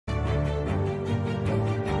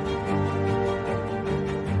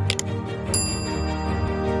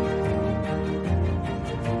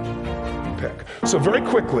So very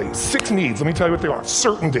quickly, 6 needs. Let me tell you what they are.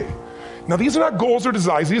 Certainty. Now these are not goals or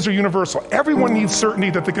desires, these are universal. Everyone needs certainty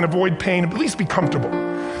that they can avoid pain and at least be comfortable.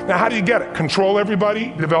 Now how do you get it? Control everybody,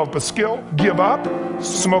 develop a skill, give up,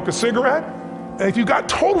 smoke a cigarette. And if you got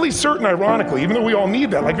totally certain, ironically, even though we all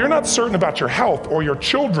need that, like you're not certain about your health or your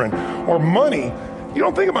children or money, you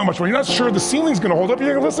don't think about much more. You're not sure the ceiling's gonna hold up,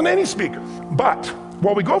 you're gonna listen to any speaker. But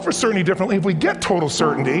while we go for certainty differently, if we get total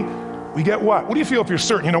certainty, we get what? What do you feel if you're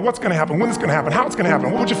certain? You know what's gonna happen, when it's gonna happen, how it's gonna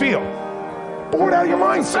happen, what would you feel? Bored out of your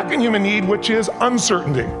mind. Second human need, which is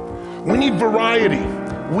uncertainty. We need variety.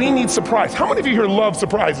 We need surprise. How many of you here love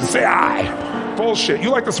surprises? Say aye. Bullshit. You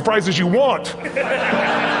like the surprises you want.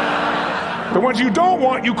 The ones you don't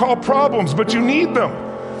want, you call problems, but you need them.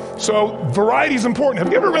 So variety is important.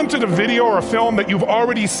 Have you ever rented a video or a film that you've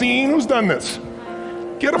already seen? Who's done this?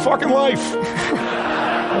 Get a fucking life.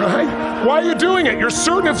 Right? Why are you doing it? You're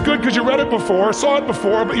certain it's good because you read it before, saw it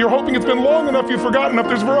before, but you're hoping it's been long enough you've forgotten enough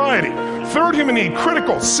there's variety. Third human need,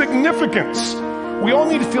 critical, significance. We all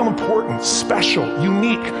need to feel important, special,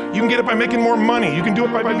 unique. You can get it by making more money. You can do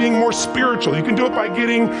it by being more spiritual. You can do it by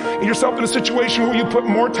getting yourself in a situation where you put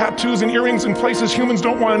more tattoos and earrings in places humans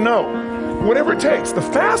don't want to know. Whatever it takes. The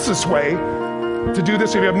fastest way to do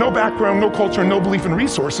this, if you have no background, no culture, no belief in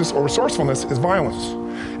resources or resourcefulness, is violence.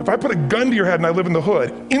 If I put a gun to your head and I live in the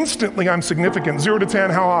hood, instantly I'm significant. 0 to 10,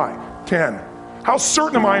 how high? 10. How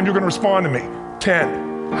certain am I you're going to respond to me?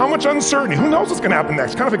 10. How much uncertainty? Who knows what's going to happen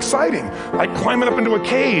next? Kind of exciting. Like climbing up into a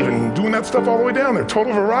cave and doing that stuff all the way down there.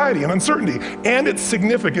 Total variety and uncertainty. And it's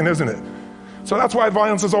significant, isn't it? So that's why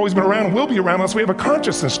violence has always been around and will be around unless we have a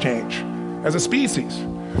consciousness change as a species.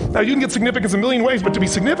 Now you can get significance a million ways, but to be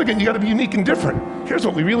significant, you got to be unique and different. Here's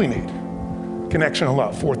what we really need. Connection and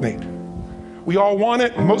love, fourth need. We all want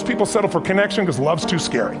it. Most people settle for connection because love's too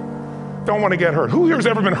scary. Don't want to get hurt. Who here has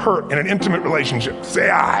ever been hurt in an intimate relationship?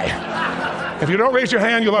 Say aye. If you don't raise your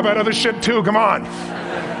hand, you'll have had other shit too, come on.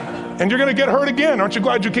 And you're gonna get hurt again. Aren't you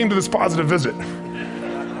glad you came to this positive visit?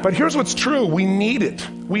 But here's what's true, we need it.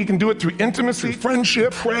 We can do it through intimacy,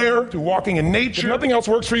 friendship, prayer, through walking in nature. If nothing else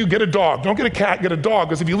works for you, get a dog. Don't get a cat, get a dog.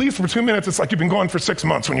 Because if you leave for 2 minutes, it's like you've been gone for 6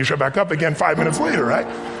 months when you show back up again 5 minutes later, right?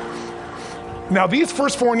 Now these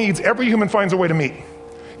first 4 needs, every human finds a way to meet.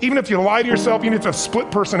 Even if you lie to yourself, you need to have split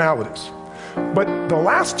personalities. But the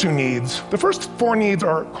last 2 needs, the first 4 needs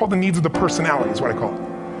are called the needs of the personality, is what I call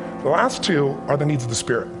it. The last 2 are the needs of the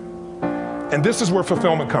spirit. And this is where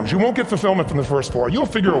fulfillment comes. You won't get fulfillment from the first 4. You'll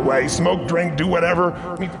figure a way, smoke, drink, do whatever,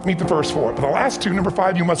 meet the first 4. But the last 2, number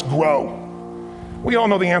 5, you must grow. We all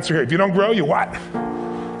know the answer here. If you don't grow, you what?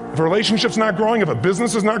 If a relationship's not growing, if a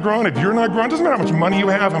business is not growing, if you're not growing, it doesn't matter how much money you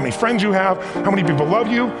have, how many friends you have, how many people love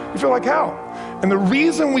you, you feel like hell. And the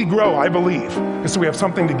reason we grow, I believe, is so we have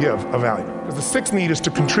something to give of value. Because the 6th need is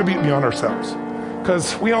to contribute beyond ourselves.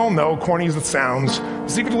 Because we all know, corny as it sounds, the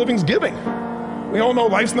secret to living is giving. We all know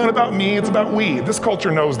life's not about me, it's about we. This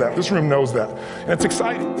culture knows that, this room knows that, and it's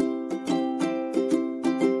exciting.